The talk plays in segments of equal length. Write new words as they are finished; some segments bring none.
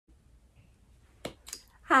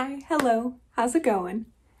Hi, hello, how's it going?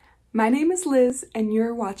 My name is Liz and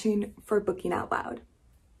you're watching For Booking Out Loud.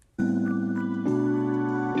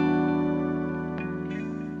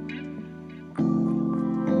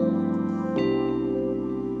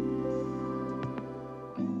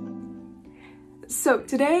 So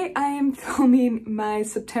today I am filming my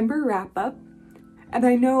September wrap-up, and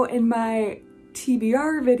I know in my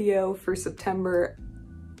TBR video for September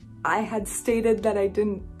I had stated that I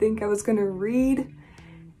didn't think I was going to read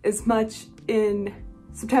as much in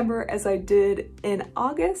September as I did in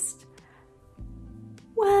August.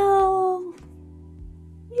 Well,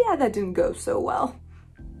 yeah, that didn't go so well.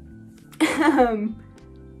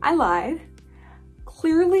 I lied.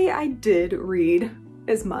 Clearly I did read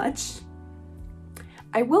as much.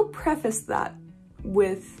 I will preface that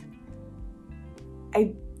with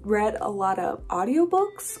I read a lot of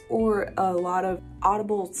audiobooks or a lot of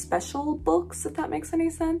Audible special books, if that makes any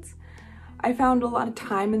sense. I found a lot of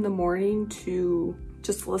time in the morning to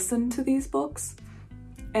just listen to these books,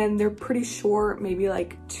 and they're pretty short, maybe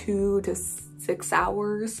like 2 to 6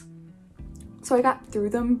 hours. So I got through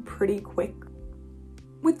them pretty quick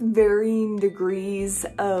with varying degrees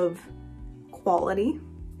of quality,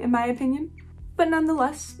 in my opinion. But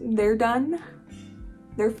nonetheless, they're done,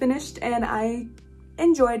 they're finished, and I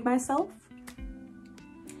enjoyed myself.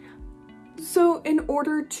 So in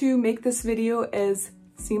order to make this video as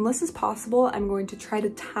seamless as possible, I'm going to try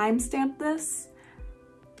to timestamp this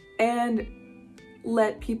and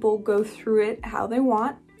let people go through it how they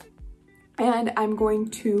want. And I'm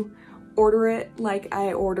going to order it like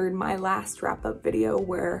I ordered my last wrap-up video,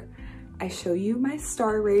 where I show you my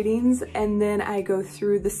star ratings and then I go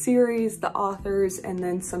through the series, the authors, and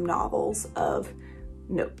then some novels of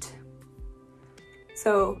note.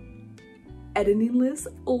 So, editing Liz,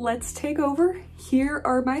 let's take over. Here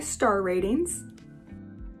are my star ratings.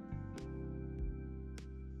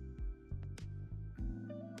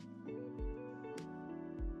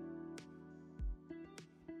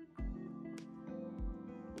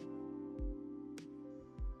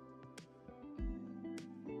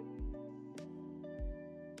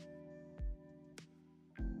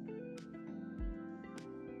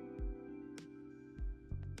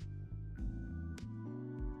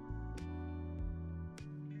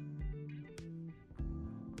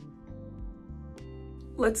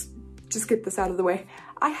 Let's just get this out of the way.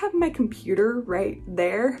 I have my computer right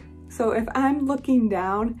there, so if I'm looking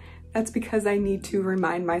down, that's because I need to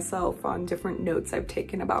remind myself on different notes I've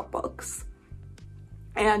taken about books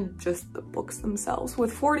and just the books themselves.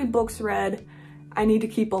 With 40 books read, I need to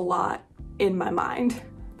keep a lot in my mind.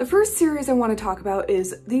 The first series I want to talk about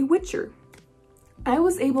is The Witcher. I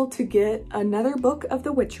was able to get another book of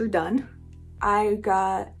The Witcher done. I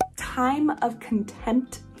got Time of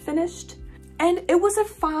Contempt finished, and it was a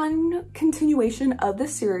fun continuation of the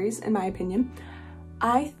series, in my opinion.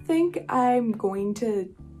 I think I'm going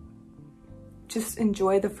to just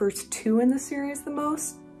enjoy the first 2 in the series the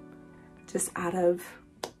most, just out of,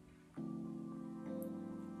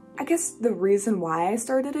 I guess the reason why I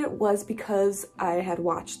started it was because I had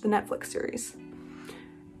watched the Netflix series.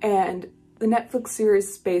 And the Netflix series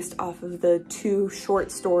is based off of the 2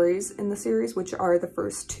 short stories in the series, which are the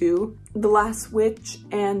first 2, The Last Witch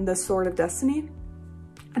and The Sword of Destiny.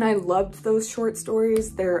 And I loved those short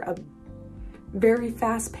stories. They're a very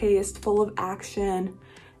fast-paced, full of action,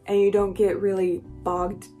 and you don't get really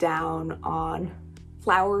bogged down on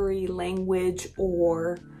flowery language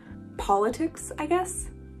or politics, I guess.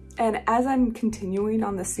 And as I'm continuing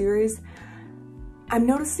on the series, I'm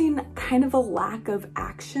noticing kind of a lack of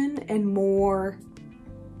action and more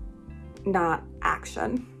not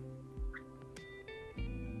action.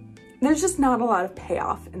 There's just not a lot of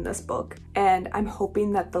payoff in this book, and I'm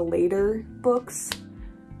hoping that the later books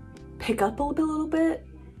pick up a little bit,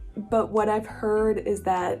 but what I've heard is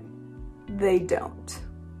that they don't.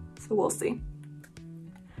 So we'll see.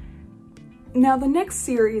 Now the next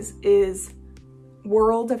series is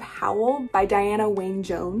World of Howl by Diana Wynne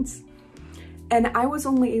Jones. And I was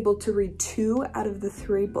only able to read 2 out of the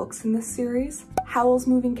 3 books in this series, Howl's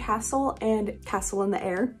Moving Castle and Castle in the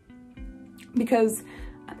Air, because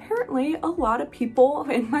apparently a lot of people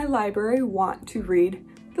in my library want to read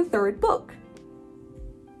the 3rd book.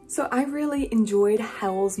 So I really enjoyed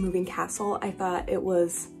Howl's Moving Castle. I thought it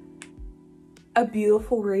was a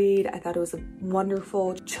beautiful read. I thought it was a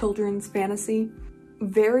wonderful children's fantasy,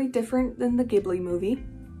 very different than the Ghibli movie.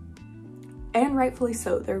 And rightfully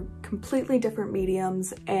so. They're completely different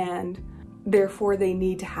mediums, and therefore they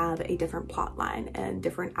need to have a different plot line and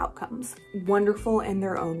different outcomes. Wonderful in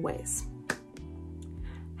their own ways.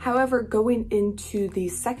 However, going into the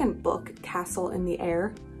second book, Castle in the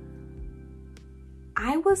Air,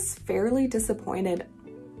 I was fairly disappointed.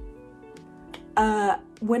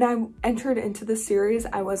 When I entered into the series,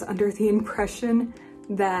 I was under the impression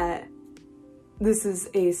that this is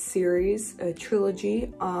a series, a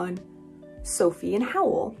trilogy on Sophie and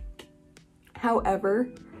Howl. However,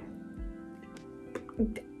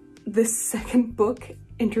 this second book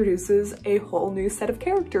introduces a whole new set of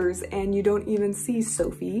characters, and you don't even see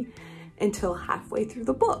Sophie until halfway through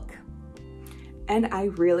the book. And I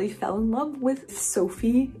really fell in love with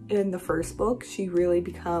Sophie in the first book. She really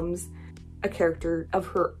becomes a character of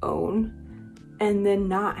her own, and then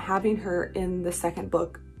not having her in the second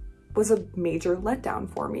book was a major letdown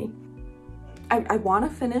for me. I want to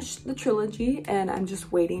finish the trilogy, and I'm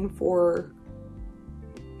just waiting for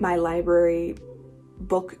my library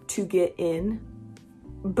book to get in,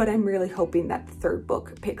 but I'm really hoping that the third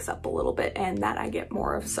book picks up a little bit and that I get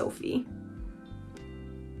more of Sophie.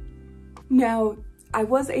 Now, I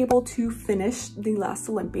was able to finish The Last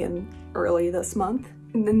Olympian early this month,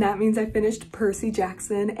 and then that means I finished Percy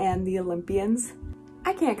Jackson and the Olympians.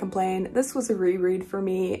 I can't complain. This was a reread for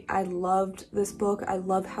me. I loved this book. I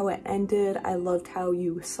loved how it ended. I loved how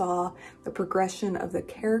you saw the progression of the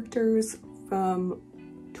characters from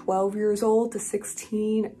 12 years old to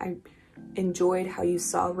 16. I enjoyed how you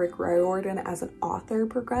saw Rick Riordan as an author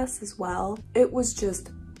progress as well. It was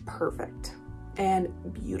just perfect and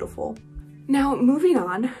beautiful. Now, moving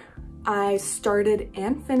on, I started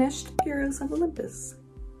and finished Heroes of Olympus.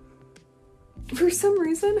 For some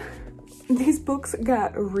reason, these books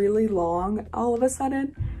got really long all of a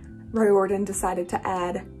sudden. Riordan decided to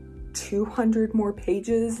add 200 more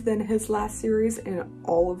pages than his last series in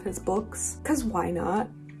all of his books, because why not?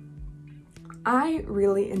 I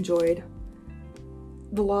really enjoyed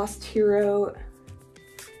The Lost Hero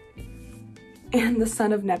and The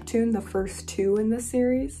Son of Neptune, the first two in this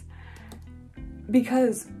series,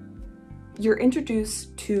 because you're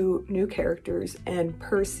introduced to new characters and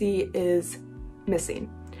Percy is missing,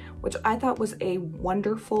 which I thought was a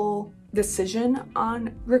wonderful decision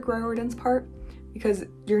on Rick Riordan's part, because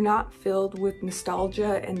you're not filled with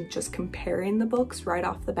nostalgia and just comparing the books right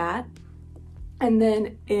off the bat. And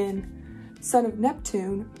then in Son of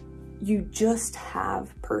Neptune, you just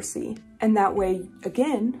have Percy. And that way,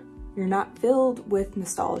 again, you're not filled with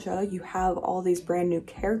nostalgia. You have all these brand new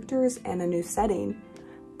characters and a new setting,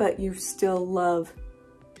 but you still love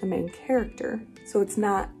the main character. So it's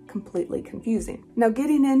not completely confusing. Now,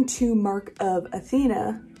 getting into Mark of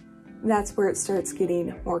Athena, that's where it starts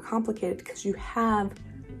getting more complicated, because you have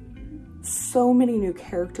so many new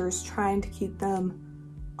characters trying to keep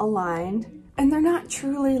them aligned, and they're not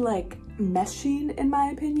truly like meshing, in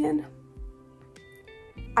my opinion.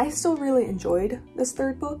 I still really enjoyed this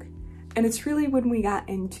third book, and it's really when we got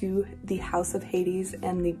into the House of Hades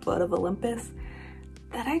and the Blood of Olympus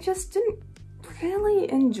that I just didn't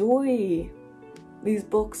really enjoy these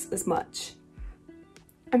books as much.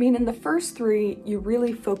 I mean, in the first three, you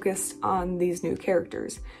really focused on these new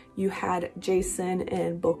characters. You had Jason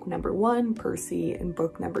in book number 1, Percy in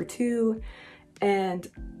book number 2, and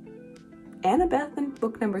Annabeth in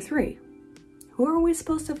book number 3. Who are we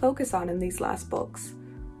supposed to focus on in these last books?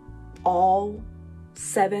 All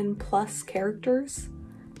 7+ characters?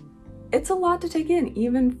 It's a lot to take in,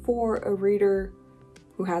 even for a reader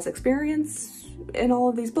who has experience in all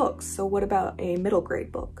of these books. So what about a middle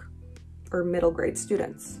grade book or middle grade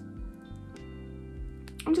students?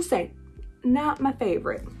 I'm just saying, not my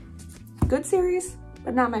favorite. Good series,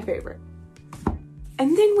 but not my favorite.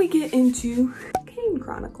 And then we get into Kane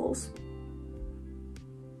Chronicles.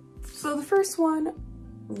 So the first one,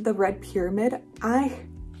 The Red Pyramid, I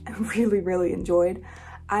really enjoyed.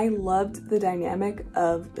 I loved the dynamic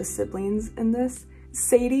of the siblings in this.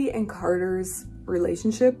 Sadie and Carter's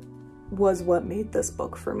relationship was what made this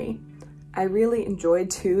book for me. I really enjoyed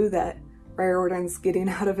too that Riordan's getting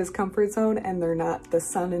out of his comfort zone and they're not the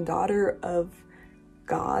son and daughter of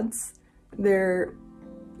gods. They're,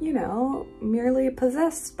 you know, merely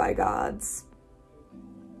possessed by gods.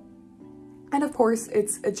 And of course,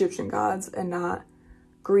 it's Egyptian gods and not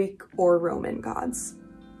Greek or Roman gods.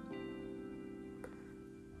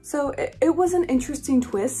 So it was an interesting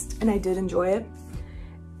twist and I did enjoy it.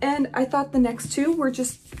 And I thought the next two were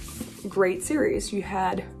just great series. You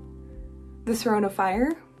had The Throne of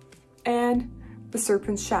Fire and The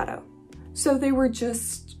Serpent's Shadow. So they were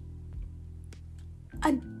just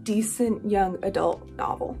a decent young adult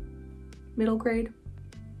novel. Middle grade,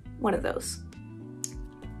 one of those.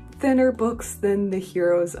 Thinner books than the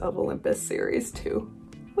Heroes of Olympus series too,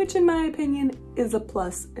 which in my opinion is a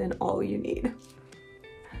plus and all you need.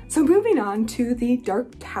 So moving on to the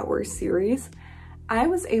Dark Tower series, I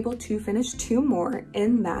was able to finish 2 more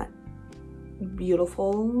in that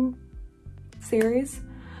beautiful series.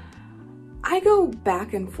 I go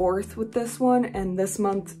back and forth with this one, and this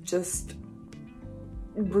month just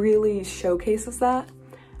really showcases that.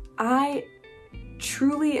 I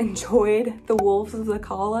truly enjoyed The Wolves of the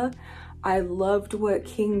Kala. I loved what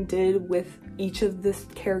King did with each of this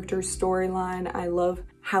character's storyline. I love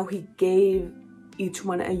how he gave each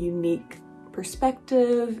one a unique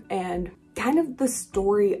perspective and kind of the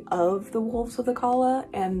story of The Wolves of the Kala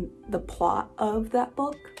and the plot of that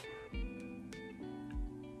book.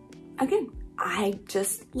 Again, I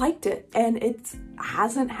just liked it, and it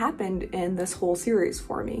hasn't happened in this whole series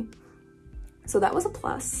for me. So that was a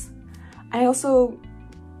plus. I also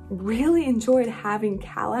really enjoyed having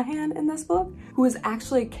Callahan in this book, who is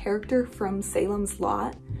actually a character from Salem's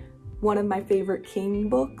Lot, one of my favorite King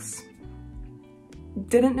books.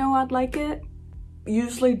 Didn't know I'd like it.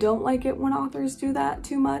 Usually don't like it when authors do that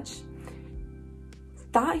too much.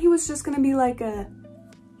 Thought he was just gonna be like a,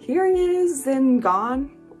 here he is and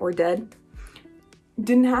gone or dead.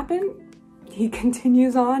 Didn't happen. He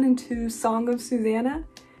continues on into Song of Susanna.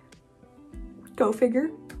 Go figure.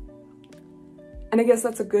 And I guess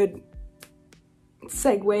that's a good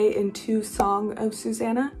segue into Song of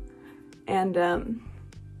Susanna. And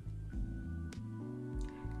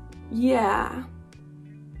yeah,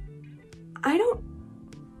 I don't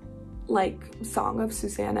like Song of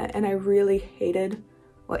Susanna, and I really hated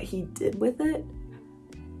what he did with it.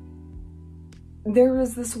 There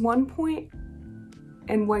was this one point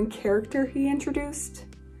and one character he introduced,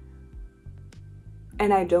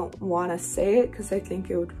 and I don't want to say it because I think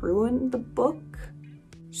it would ruin the book.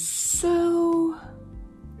 So,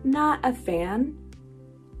 not a fan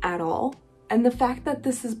at all. And the fact that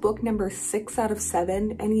this is book number 6 out of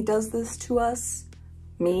 7 and he does this to us,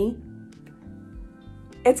 me,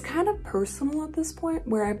 it's kind of personal at this point,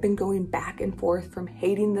 where I've been going back and forth from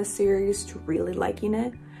hating this series to really liking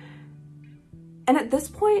it. And at this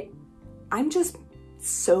point, I'm just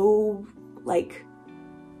so like,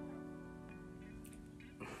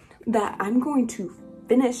 that I'm going to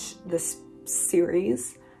finish this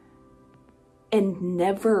series and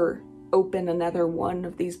never open another one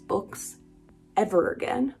of these books ever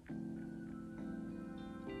again.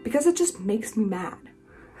 Because it just makes me mad.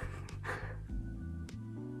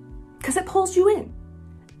 Because it pulls you in,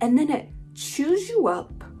 and then it chews you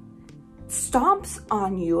up, stomps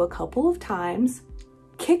on you a couple of times,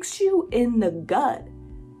 kicks you in the gut,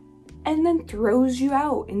 and then throws you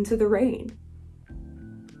out into the rain.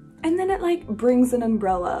 And then it like brings an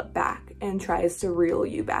umbrella back and tries to reel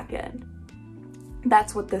you back in.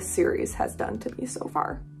 That's what this series has done to me so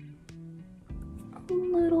far. A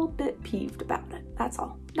little bit peeved about it, that's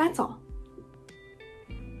all, that's all.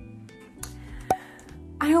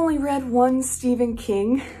 I only read one Stephen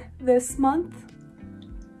King this month.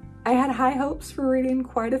 I had high hopes for reading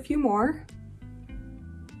quite a few more.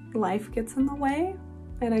 Life gets in the way,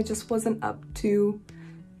 and I just wasn't up to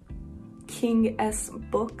King-esque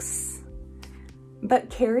books.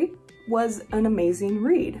 But Carrie was an amazing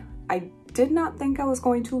read. I did not think I was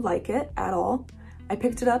going to like it at all. I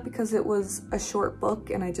picked it up because it was a short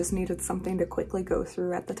book and I just needed something to quickly go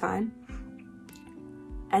through at the time.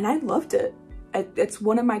 And I loved it. It's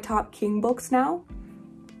one of my top King books now.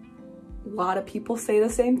 A lot of people say the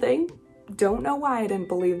same thing. Don't know why I didn't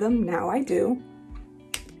believe them, now I do.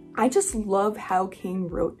 I just love how King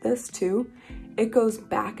wrote this too. It goes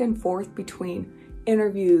back and forth between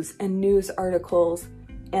interviews and news articles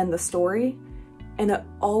and the story, and it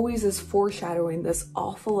always is foreshadowing this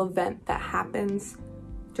awful event that happens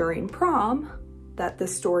during prom that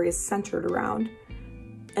this story is centered around.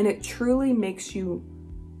 And it truly makes you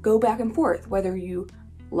go back and forth, whether you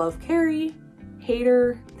love Carrie, hate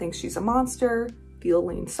her, think she's a monster,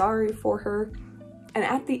 feeling sorry for her. And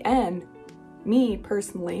at the end, me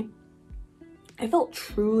personally, I felt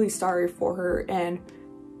truly sorry for her, and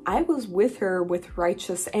I was with her with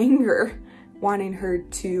righteous anger, wanting her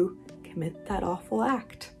to commit that awful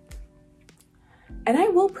act. And I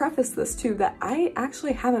will preface this too, that I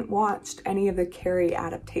actually haven't watched any of the Carrie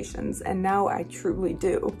adaptations, and now I truly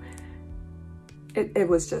do. It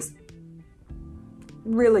was just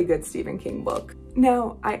really good Stephen King book.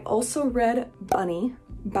 Now, I also read Bunny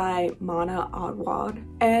by Mana Adwad,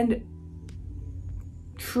 and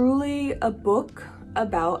truly a book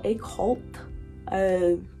about a cult,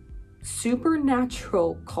 a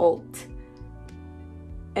supernatural cult.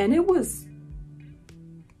 And it was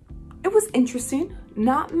interesting.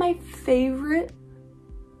 Not my favorite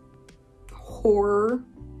horror.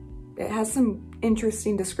 It has some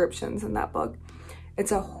interesting descriptions in that book.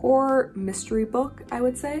 It's a horror mystery book, I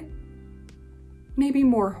would say. Maybe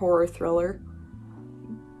more horror thriller.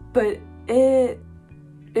 But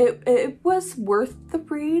It was worth the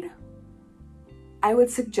read. I would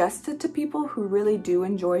suggest it to people who really do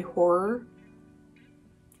enjoy horror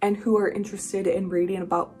and who are interested in reading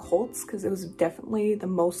about cults, because it was definitely the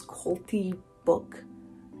most culty book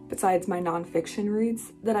besides my nonfiction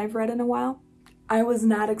reads that I've read in a while. I was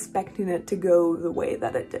not expecting it to go the way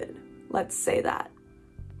that it did. Let's say that.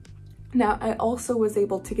 Now, I also was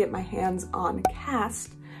able to get my hands on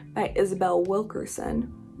Cast by Isabel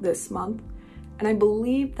Wilkerson this month, and I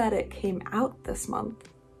believe that it came out this month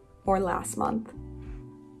or last month.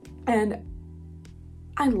 And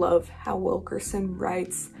I love how Wilkerson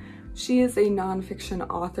writes. She is a nonfiction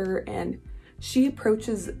author, and she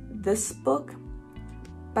approaches this book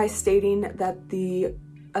by stating that the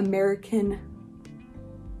American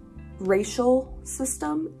racial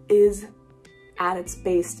system is at its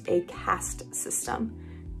base a caste system.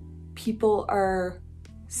 People are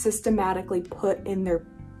systematically put in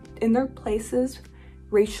their places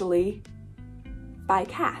racially by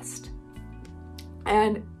caste.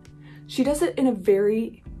 And she does it in a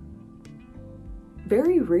very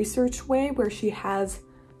researched way, where she has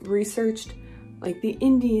researched like the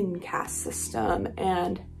Indian caste system,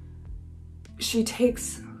 and she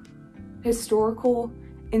takes historical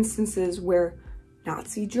instances where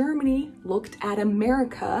Nazi Germany looked at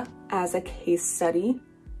America as a case study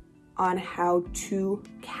on how to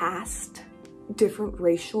caste different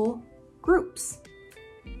racial groups.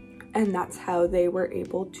 And that's how they were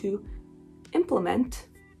able to implement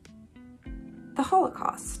the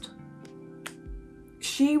Holocaust.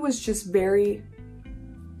 She was just very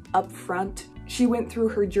upfront. She went through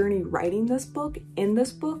her journey writing this book,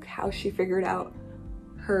 how she figured out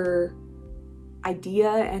her idea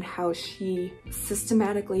and how she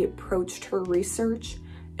systematically approached her research.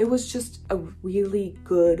 It was just a really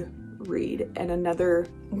good read and another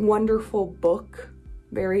wonderful book,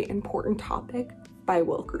 very important topic by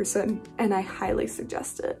Wilkerson, and I highly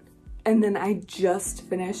suggest it. And then I just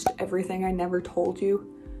finished Everything I Never Told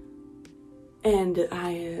You, and I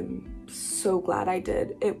am so glad I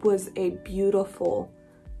did. It was a beautiful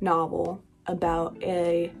novel about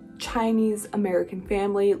a Chinese American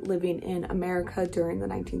family living in America during the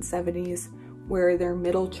 1970s, where their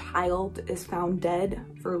middle child is found dead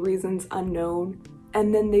for reasons unknown.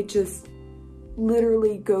 And then they just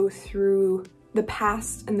literally go through the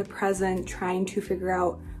past and the present trying to figure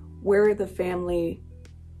out where the family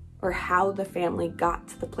or how the family got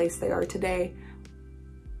to the place they are today,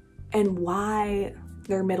 and why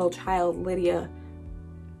their middle child, Lydia,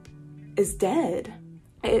 is dead.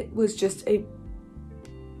 It was just a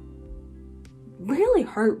really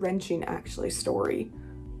heart-wrenching, actually, story,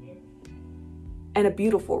 and a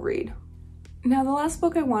beautiful read. Now, the last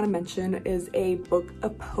book I want to mention is a book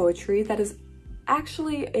of poetry that is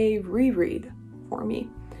actually a reread for me.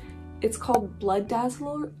 It's called Blood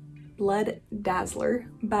Dazzler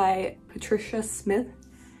by Patricia Smith,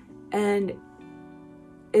 and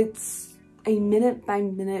it's a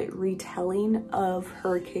minute-by-minute retelling of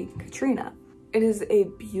Hurricane Katrina. It is a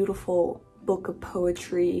beautiful book of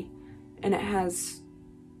poetry, and it has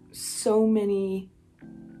so many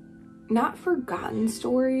not forgotten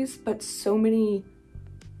stories, but so many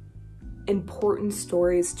important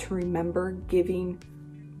stories to remember, giving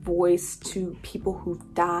voice to people who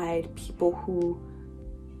died, people who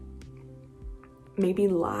maybe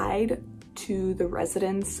lied to the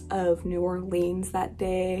residents of New Orleans that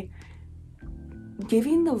day,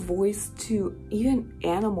 giving the voice to even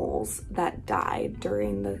animals that died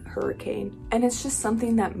during the hurricane. And it's just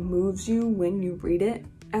something that moves you when you read it,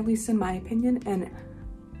 at least in my opinion, and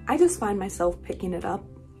I just find myself picking it up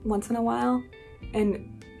once in a while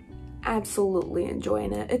and absolutely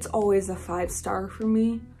enjoying it. It's always a 5-star for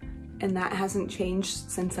me, and that hasn't changed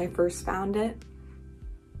since I first found it.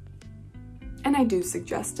 And I do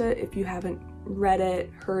suggest it if you haven't read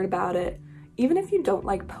it, heard about it. Even if you don't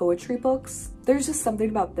like poetry books, there's just something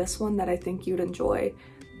about this one that I think you'd enjoy.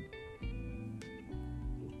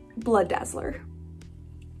 Blood Dazzler.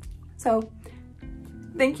 So,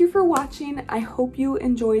 thank you for watching. I hope you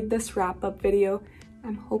enjoyed this wrap-up video.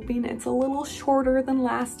 I'm hoping it's a little shorter than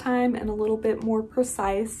last time and a little bit more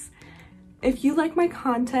precise. If you like my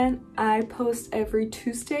content, I post every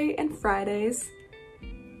Tuesday and Fridays.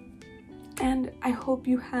 And I hope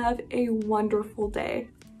you have a wonderful day.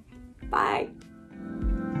 Bye.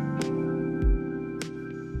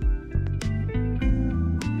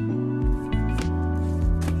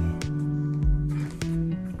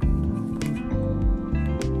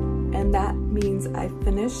 And that means I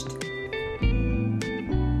finished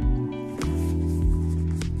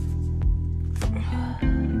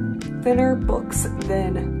thinner books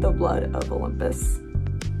than The Blood of Olympus.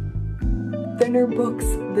 thinner books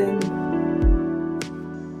than